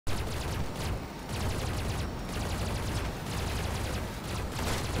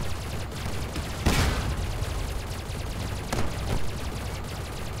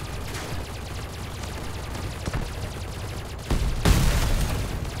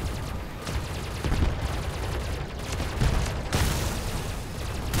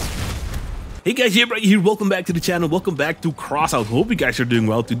Hey guys, JBRider here, welcome back to the channel, welcome back to Crossout. Hope you guys are doing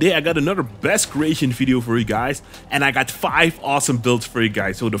well. Today I got another best creation video for you guys, and I got 5 awesome builds for you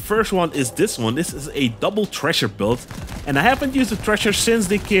guys. So the first one is this one. This is a double treasure build, and I haven't used the treasure since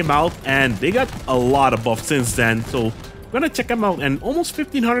they came out, and they got a lot of buffs since then. So I'm gonna check them out, and almost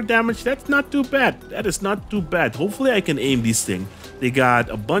 1500 damage, that's not too bad. That is not too bad. Hopefully I can aim these things. They got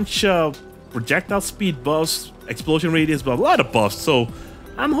a bunch of projectile speed buffs, explosion radius buff, a lot of buffs. So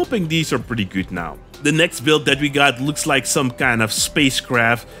I'm hoping these are pretty good now. The next build that we got looks like some kind of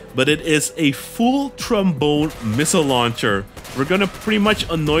spacecraft, but it is a full trombone missile launcher. We're gonna pretty much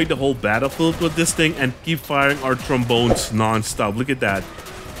annoy the whole battlefield with this thing and keep firing our trombones non-stop. Look at that.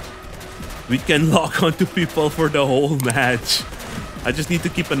 We can lock onto people for the whole match. I just need to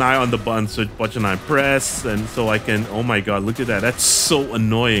keep an eye on the button, so button I press, and so I can, oh my god, look at that. That's so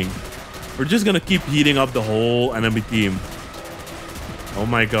annoying. We're just gonna keep heating up the whole enemy team. Oh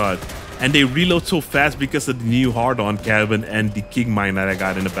my god. And they reload so fast because of the new hard-on cabin and the king mine that I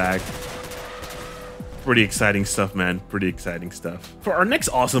got in the bag. Pretty exciting stuff, man. Pretty exciting stuff. For our next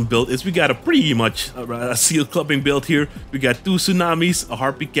awesome build is we got a pretty much a seal clubbing build here. We got 2 tsunamis, a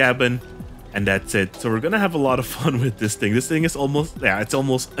harpy cabin, and that's it. So we're gonna have a lot of fun with this thing. This thing is almost, yeah, it's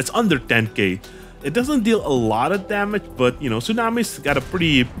under 10k. It doesn't deal a lot of damage, but you know, tsunamis got a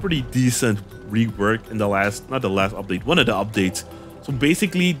pretty decent rework in the last, not the last update, one of the updates. So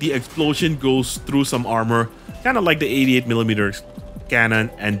basically, the explosion goes through some armor, kind of like the 88mm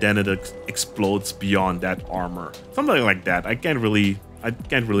cannon, and then it explodes beyond that armor. Something like that. I can't really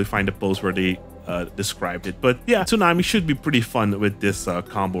find a post where they described it. But yeah, Tsunami should be pretty fun with this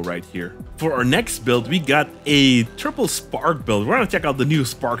combo right here. For our next build, we got a triple spark build. We're gonna check out the new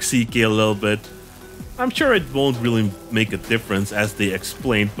Spark CK a little bit. I'm sure it won't really make a difference as they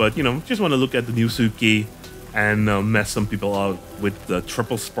explained, but you know, just want to look at the new Suki and mess some people out with the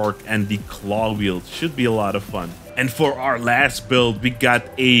triple spark and the claw wield. Should be a lot of fun. And for our last build, we got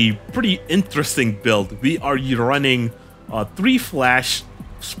a pretty interesting build. We are running 3 flash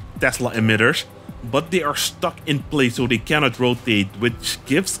Tesla emitters, but they are stuck in place, so they cannot rotate, which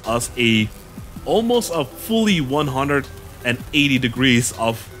gives us almost a fully 180 degrees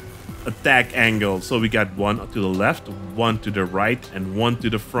of attack angle. So we got 1 to the left, 1 to the right, and 1 to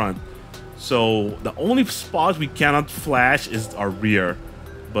the front. So the only spot we cannot flash is our rear,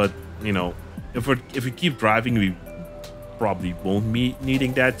 but you know, if we keep driving, we probably won't be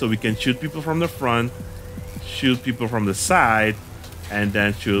needing that. So we can shoot people from the front, shoot people from the side, and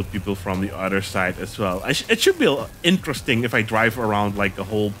then shoot people from the other side as well. It should be interesting if I drive around like a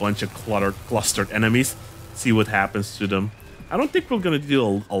whole bunch of clustered enemies, see what happens to them. I don't think we're gonna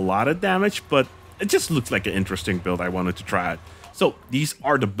deal a lot of damage, but it just looks like an interesting build. I wanted to try it. So these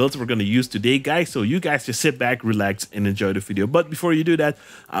are the builds we're going to use today, guys. So you guys just sit back, relax, and enjoy the video. But before you do that,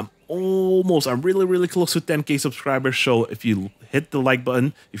 I'm really close to 10k subscribers. So if you hit the like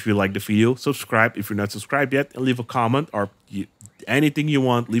button, if you like the video, subscribe if you're not subscribed yet, and leave a comment or anything you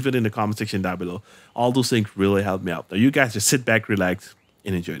want, leave it in the comment section down below. All those things really help me out. Now you guys just sit back, relax,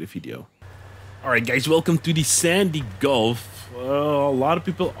 and enjoy the video. All right, guys, welcome to the Sandy Gulf. A lot of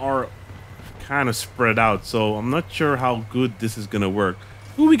people are kind of spread out, so I'm not sure how good this is gonna work.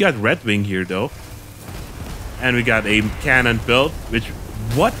 Ooh, we got Red Wing here though, and we got a cannon build. Which,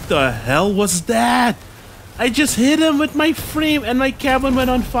 what the hell was that? I just hit him with my frame and my cabin went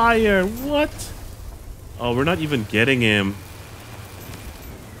on fire. What? Oh, we're not even getting him,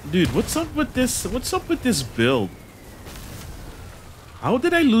 dude. What's up with this? What's up with this build? How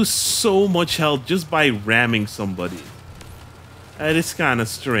did I lose so much health just by ramming somebody? That is kind of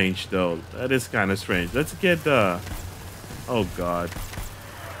strange, though. That is kind of strange. Let's get the... Oh, God.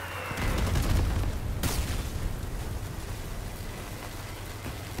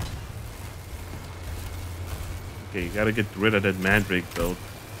 Okay, gotta get rid of that Mandrake build.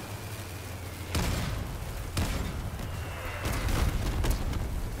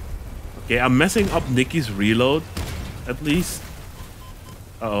 Okay, I'm messing up Nikki's reload, at least.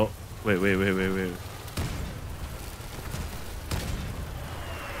 Uh-oh. Wait.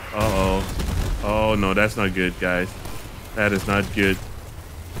 Uh-oh. Oh, no, that's not good, guys. That is not good.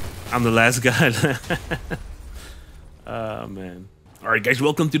 I'm the last guy. Oh, man. Alright, guys,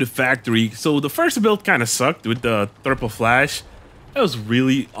 welcome to the factory. So the first build kind of sucked with the triple flash. It was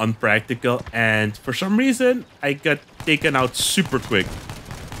really unpractical, and for some reason, I got taken out super quick.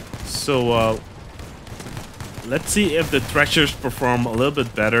 So, let's see if the treasures perform a little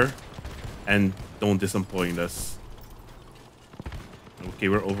bit better and don't disappoint us. Okay,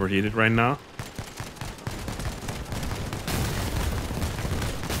 we're overheated right now.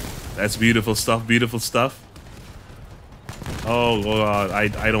 That's beautiful stuff, beautiful stuff. Oh god,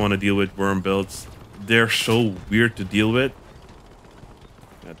 I don't want to deal with worm builds. They're so weird to deal with.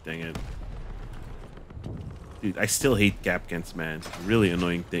 God dang it. Dude, I still hate Capcans, man. Really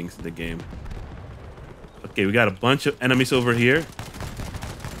annoying things in the game. Okay, we got a bunch of enemies over here.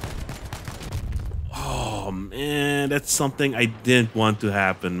 Oh, man. That's something I didn't want to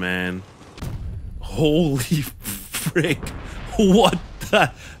happen, man. Holy frick. What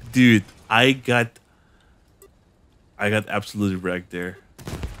the... Dude, I got absolutely wrecked there.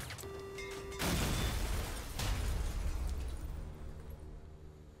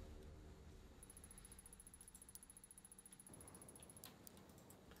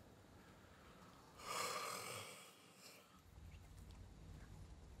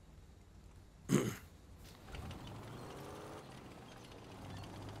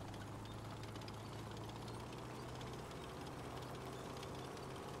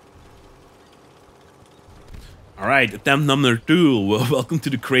 Alright, attempt number 2. Well, welcome to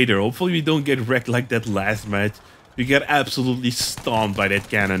the crater. Hopefully we don't get wrecked like that last match. We get absolutely stomped by that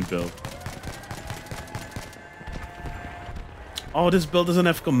cannon build. Oh, this build doesn't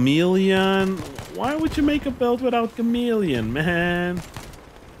have chameleon. Why would you make a build without chameleon, man?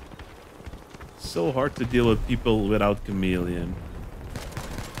 So hard to deal with people without chameleon.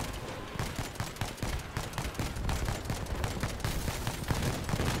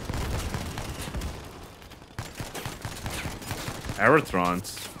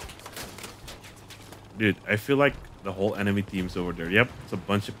 Aerotrons. Dude, I feel like the whole enemy team's over there. Yep, it's a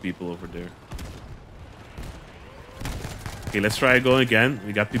bunch of people over there. Okay, let's try going again.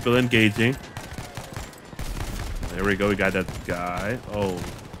 We got people engaging. There we go, we got that guy. Oh,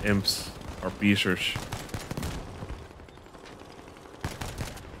 imps or piercers.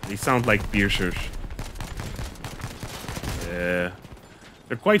 They sound like piercers. Yeah.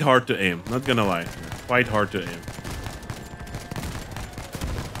 They're quite hard to aim, not gonna lie. They're quite hard to aim.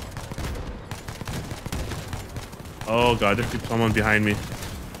 Oh god, there's someone behind me.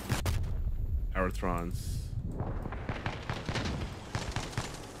 Aerotrons.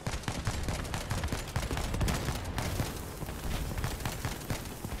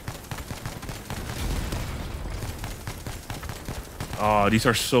 Oh, these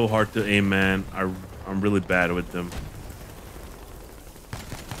are so hard to aim, man. I'm really bad with them.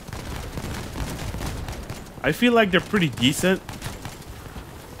 I feel like they're pretty decent.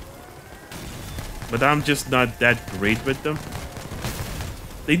 But I'm just not that great with them.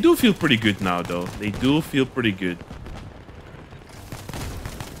 They do feel pretty good now, though. They do feel pretty good.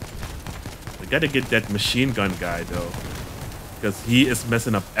 I gotta get that machine gun guy, though. Because he is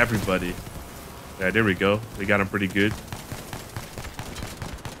messing up everybody. Yeah, there we go. We got him pretty good.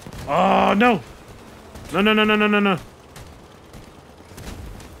 Oh, no! No, no, no, no, no, no, no.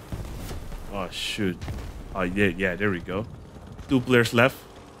 Oh, shoot. Oh, yeah, there we go. 2 players left.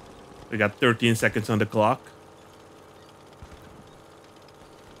 We got 13 seconds on the clock.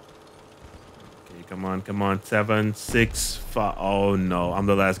 Okay, come on, come on. 7, 6, 5. Oh no, I'm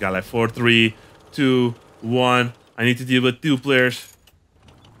the last guy. Like 4, 3, 2, 1. I need to deal with 2 players.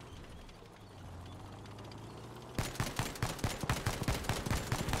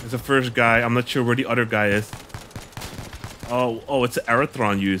 There's the first guy. I'm not sure where the other guy is. Oh, it's an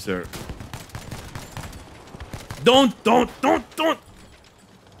Aerotron user. Don't.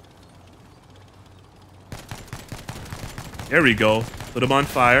 There we go. Put him on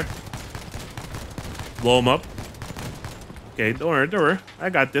fire. Blow him up. Okay, don't worry. I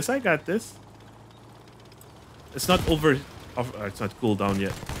got this. It's not over. It's not cooled down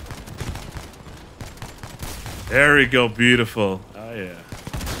yet. There we go. Beautiful. Oh, yeah.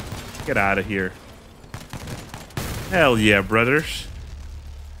 Get out of here. Hell yeah, brothers.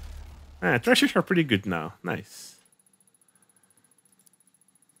 Treasures are pretty good now. Nice.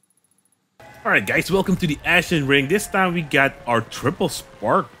 Alright guys, welcome to the Ashen Ring. This time we got our triple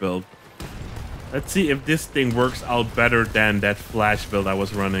spark build. Let's see if this thing works out better than that flash build I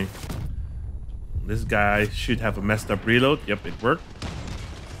was running. This guy should have a messed up reload. Yep, it worked.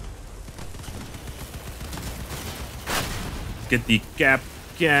 Get the cap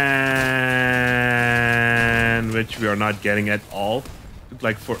can, which we are not getting at all. Took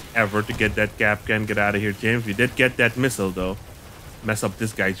like forever to get that cap can. Get out of here, James. We did get that missile though. Mess up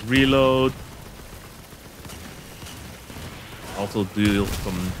this guy's reload. Also deal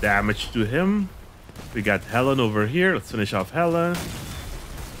some damage to him. We got Helen over here. Let's finish off Helen.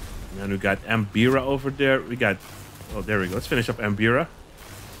 And then we got Ambira over there. We got... Oh, there we go. Let's finish up Ambira.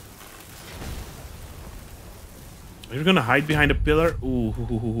 You're gonna hide behind a pillar.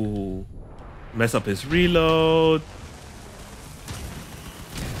 Ooh. Mess up his reload.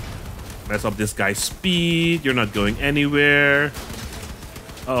 Mess up this guy's speed. You're not going anywhere.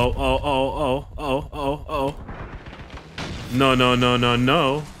 Oh, oh, oh, oh, oh, oh, oh. No, no, no, no,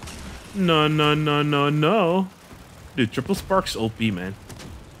 no. No, no, no, no, no. Dude, triple sparks OP, man.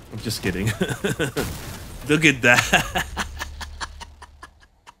 I'm just kidding. Look at that.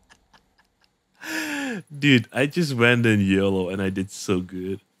 Dude, I just went in yellow and I did so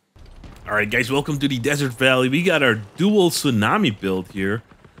good. Alright guys, welcome to the Desert Valley. We got our dual tsunami build here.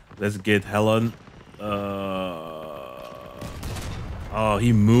 Let's get Helen. Oh,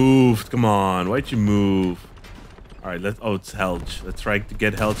 he moved. Come on, why'd you move? Alright, oh, it's Helge. Let's try to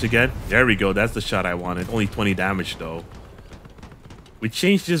get Helge again. There we go, that's the shot I wanted. Only 20 damage though. We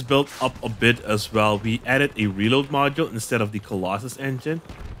changed this build up a bit as well. We added a reload module instead of the Colossus engine,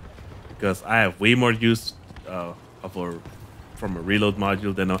 because I have way more use from a reload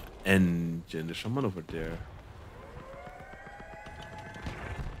module than an engine. There's someone over there.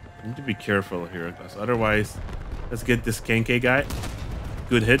 I need to be careful here, because otherwise, let's get this Kenke guy.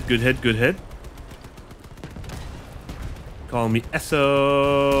 Good hit, good hit, good hit. Call me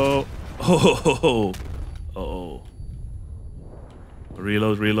Esso. Oh, oh.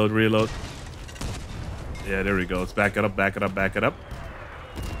 Reload, reload, reload. Yeah, there we go. Let's back it up, back it up, back it up.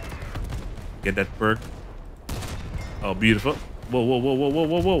 Get that perk. Oh, beautiful. Whoa, whoa, whoa, whoa, whoa,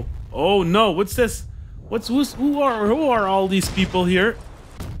 whoa, whoa. Oh no, what's this? Who are all these people here?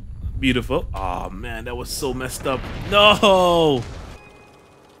 Beautiful. Oh man, that was so messed up. No.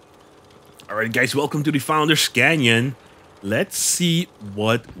 Alright guys, welcome to the Founders Canyon. Let's see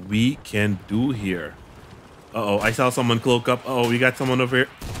what we can do here. Uh-oh, I saw someone cloak up. Uh-oh, we got someone over here.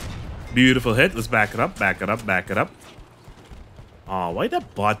 Beautiful hit. Let's back it up, back it up, back it up. Oh, why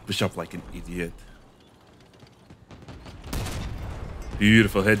that bot push up like an idiot?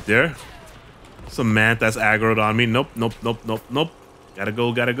 Beautiful hit there. Some Mantas aggroed on me. Nope, nope, nope, nope, nope. Gotta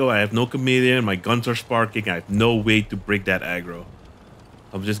go, gotta go. I have no chameleon. My guns are sparking. I have no way to break that aggro.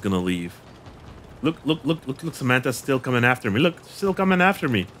 I'm just gonna leave. Look, look, look, look, look. Samantha's still coming after me. Look, still coming after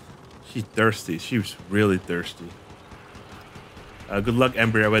me. She's thirsty. She's really thirsty. Good luck,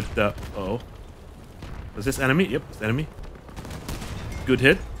 Embryo, with the... Uh-oh. Was this enemy? Yep, it's enemy. Good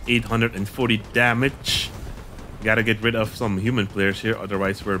hit. 840 damage. Gotta get rid of some human players here,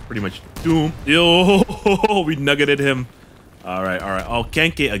 otherwise we're pretty much doomed. Yo, we nuggeted him. Alright, alright. Oh,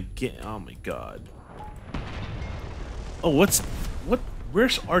 Kenke again. Oh my god. Oh,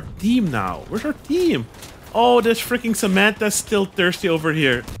 where's our team now? Where's our team? Oh, there's freaking Samantha still thirsty over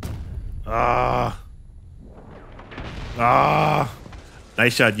here.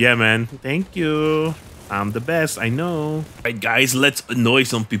 Nice shot. Yeah, man. Thank you. I'm the best. I know. Alright, guys, let's annoy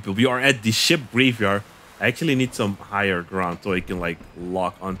some people. We are at the ship graveyard. I actually need some higher ground so I can like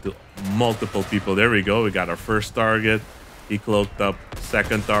lock onto multiple people. There we go. We got our first target. He cloaked up.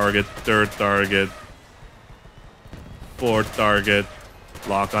 Second target. Third target. Fourth target.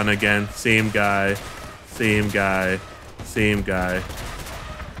 Lock on again. Same guy. Same guy. Same guy.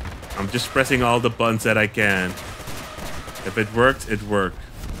 I'm just pressing all the buttons that I can. If it works, it worked.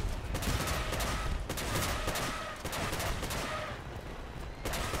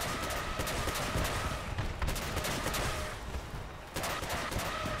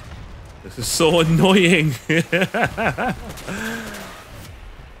 This is so annoying.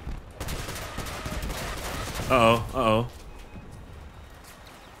 Uh-oh, uh-oh.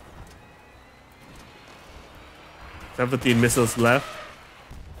 17 missiles left.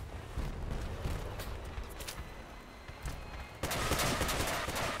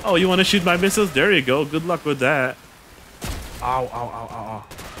 Oh, you want to shoot my missiles? There you go. Good luck with that. Ow, ow, ow, ow, ow.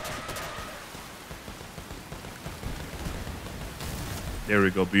 There we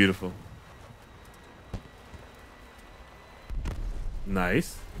go. Beautiful.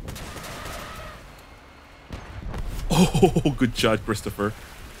 Nice. Oh, good shot, Christopher.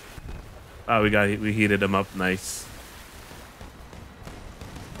 Oh, we heated him up. Nice.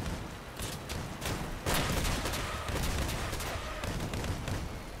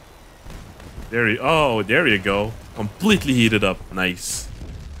 There you go. Completely heated up. Nice.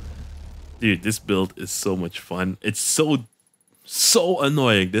 Dude, this build is so much fun. It's so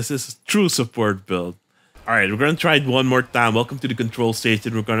annoying. This is a true support build. Alright, we're gonna try it one more time. Welcome to the control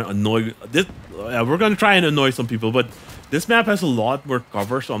station. We're gonna annoy this. We're gonna try and annoy some people, but this map has a lot more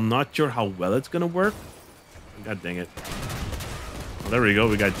cover, so I'm not sure how well it's gonna work. God dang it. Well, there we go.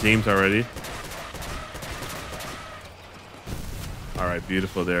 We got James already. Alright,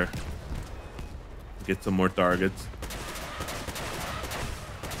 beautiful there. Get some more targets.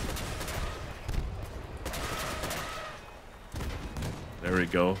 There we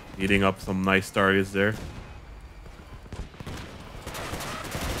go. Eating up some nice targets there.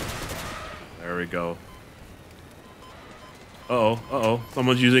 There we go. Uh-oh, uh-oh.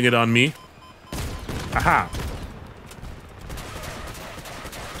 Someone's using it on me. Aha!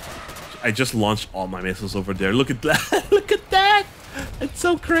 I just launched all my missiles over there. Look at that! Look at that! It's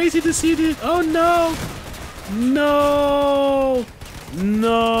so crazy to see this. Oh no! No!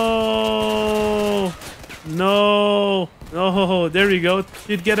 No! No! No! There you go.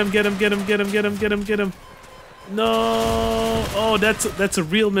 Dude, get him! Get him! Get him! Get him! Get him! Get him! Get him! No! Oh, that's a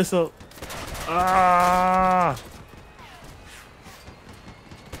real missile. Ah!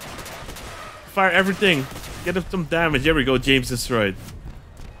 Fire everything. Get him some damage. There we go. James destroyed.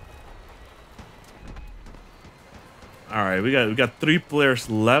 All right, we got 3 players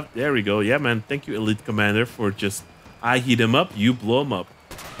left. There we go. Yeah, man. Thank you, Elite Commander, for just I heat him up, you blow him up.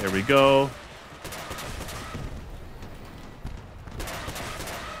 There we go.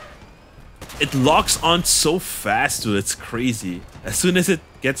 It locks on so fast, dude. It's crazy. As soon as it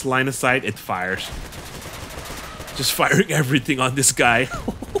gets line of sight, it fires. Just firing everything on this guy.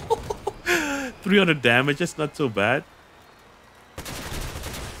 300 damage. That's not so bad.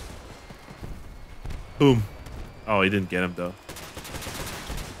 Boom. Oh, he didn't get him though.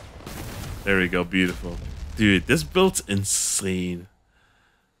 There we go. Beautiful. Dude, this build's insane.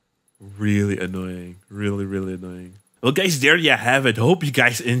 Really annoying. Really, really annoying. Well, guys, there you have it. Hope you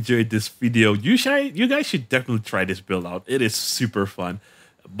guys enjoyed this video. You guys should definitely try this build out. It is super fun.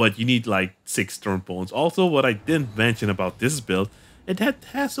 But you need like 6 trombones. Also, what I didn't mention about this build, it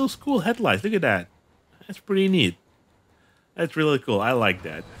has those cool headlights. Look at that. That's pretty neat. That's really cool. I like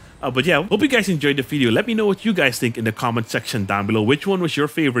that. But yeah, hope you guys enjoyed the video. Let me know what you guys think in the comment section down below. Which one was your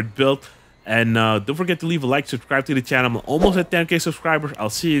favorite build? And don't forget to leave a like, subscribe to the channel. I'm almost at 10K subscribers.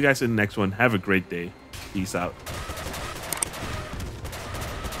 I'll see you guys in the next one. Have a great day. Peace out.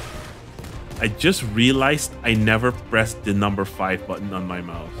 I just realized I never pressed the number 5 button on my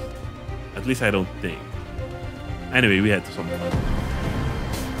mouse. At least I don't think. Anyway, we had some fun.